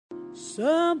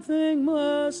Something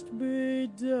must be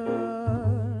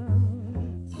done.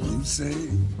 You say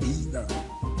either,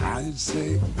 I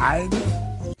say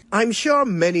either. I'm sure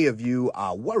many of you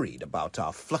are worried about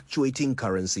our fluctuating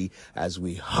currency as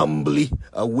we humbly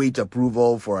await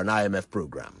approval for an IMF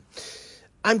program.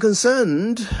 I'm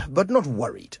concerned, but not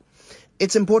worried.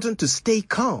 It's important to stay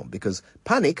calm because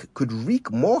panic could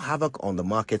wreak more havoc on the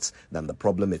markets than the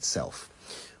problem itself.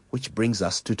 Which brings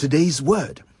us to today's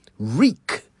word,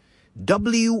 wreak.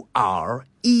 W-R-E-A-K.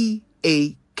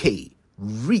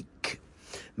 Wreak.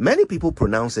 Many people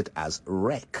pronounce it as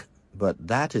wreck, but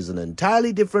that is an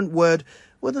entirely different word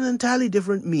with an entirely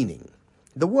different meaning.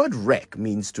 The word wreck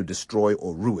means to destroy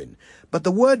or ruin, but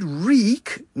the word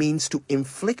wreak means to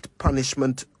inflict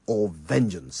punishment or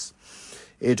vengeance.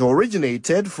 It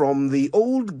originated from the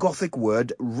old Gothic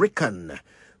word rickon,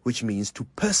 which means to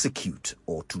persecute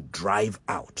or to drive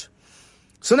out.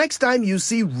 So next time you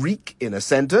see wreak in a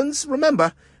sentence,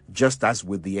 remember, just as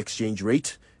with the exchange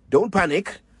rate, don't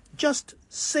panic, just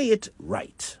say it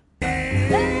right.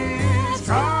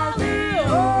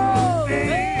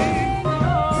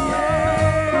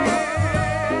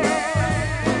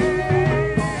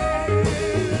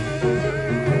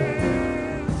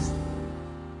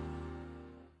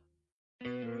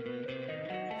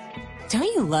 Don't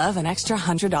you love an extra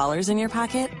 $100 in your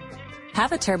pocket?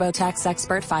 Have a TurboTax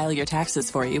expert file your taxes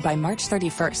for you by March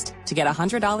 31st to get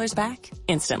 $100 back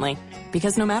instantly.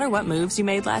 Because no matter what moves you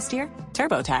made last year,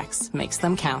 TurboTax makes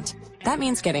them count. That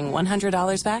means getting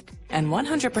 $100 back and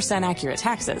 100% accurate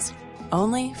taxes,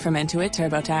 only from Intuit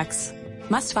TurboTax.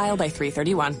 Must file by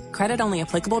 3/31. Credit only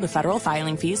applicable to federal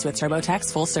filing fees with TurboTax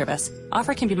full service.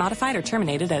 Offer can be modified or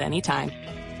terminated at any time.